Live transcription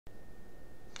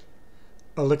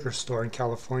A Liquor Store in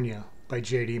California by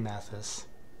J.D. Mathis.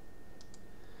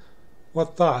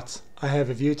 What thoughts I have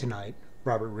of you tonight,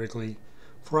 Robert Wrigley,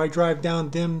 for I drive down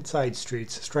dim side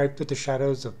streets striped with the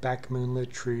shadows of back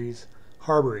moonlit trees,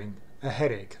 harboring a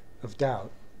headache of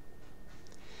doubt.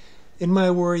 In my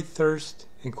worried thirst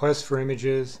and quest for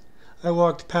images, I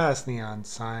walked past neon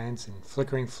signs and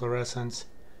flickering fluorescents,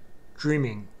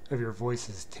 dreaming of your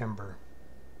voice's timbre.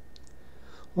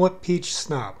 What peach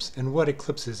schnapps and what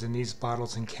eclipses in these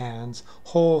bottles and cans,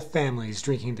 whole families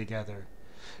drinking together.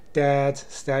 Dads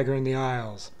staggering the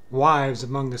aisles, wives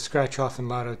among the scratch-off and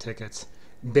lotto tickets,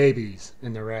 babies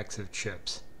in the racks of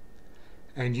chips.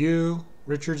 And you,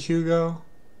 Richard Hugo,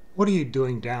 what are you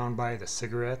doing down by the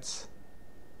cigarettes?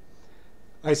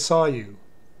 I saw you,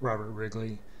 Robert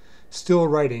Wrigley, still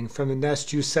writing from the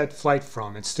nest you set flight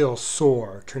from and still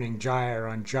soar, turning gyre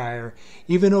on gyre,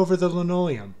 even over the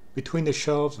linoleum, between the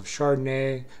shelves of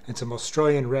Chardonnay and some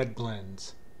Australian red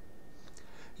blends.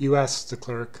 You asked the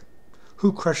clerk,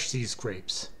 "Who crushed these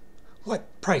grapes?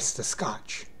 What price the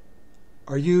scotch?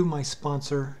 Are you my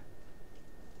sponsor?"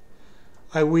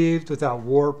 I weaved without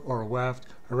warp or weft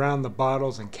around the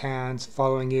bottles and cans,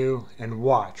 following you, and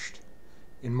watched,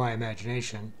 in my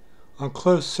imagination, on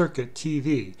closed-circuit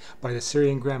TV by the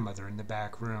Syrian grandmother in the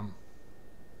back room.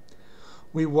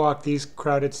 We walked these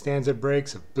crowded stands of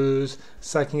breaks of booze,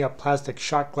 sucking up plastic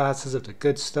shot glasses of the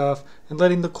good stuff and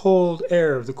letting the cold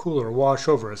air of the cooler wash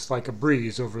over us like a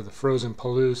breeze over the frozen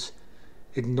Palouse,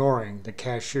 ignoring the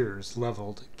cashier's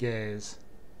leveled gaze.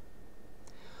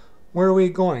 Where are we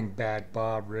going, Bad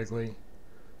Bob Wrigley?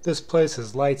 This place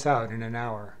is lights out in an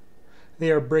hour. They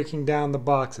are breaking down the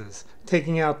boxes,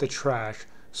 taking out the trash,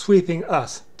 sweeping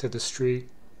us to the street.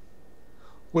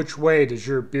 Which way does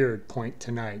your beard point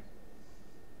tonight?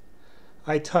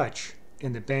 I touch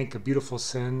in the bank of beautiful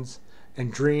sins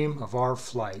and dream of our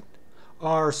flight,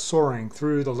 our soaring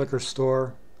through the liquor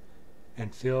store,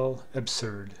 and feel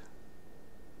absurd.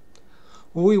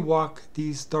 Will we walk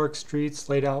these dark streets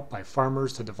laid out by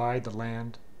farmers to divide the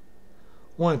land?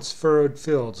 Once furrowed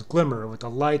fields glimmer with the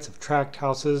lights of tract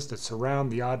houses that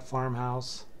surround the odd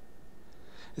farmhouse.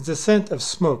 Is the scent of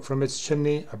smoke from its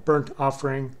chimney a burnt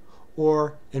offering,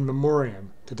 or in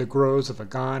memoriam to the groves of a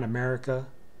gone America?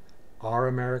 Our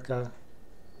America?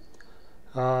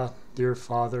 Ah, dear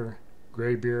father,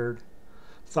 graybeard,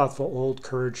 thoughtful old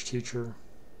courage teacher,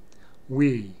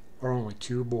 we are only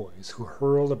two boys who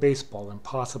hurl a baseball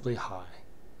impossibly high,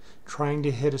 trying to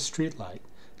hit a streetlight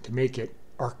to make it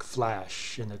arc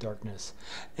flash in the darkness,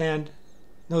 and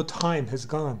no time has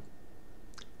gone.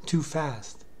 Too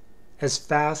fast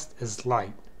as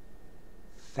light,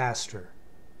 faster.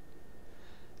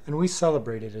 And we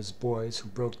celebrated as boys who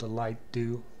broke the light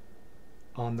dew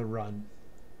on the run.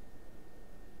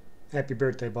 Happy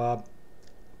birthday, Bob.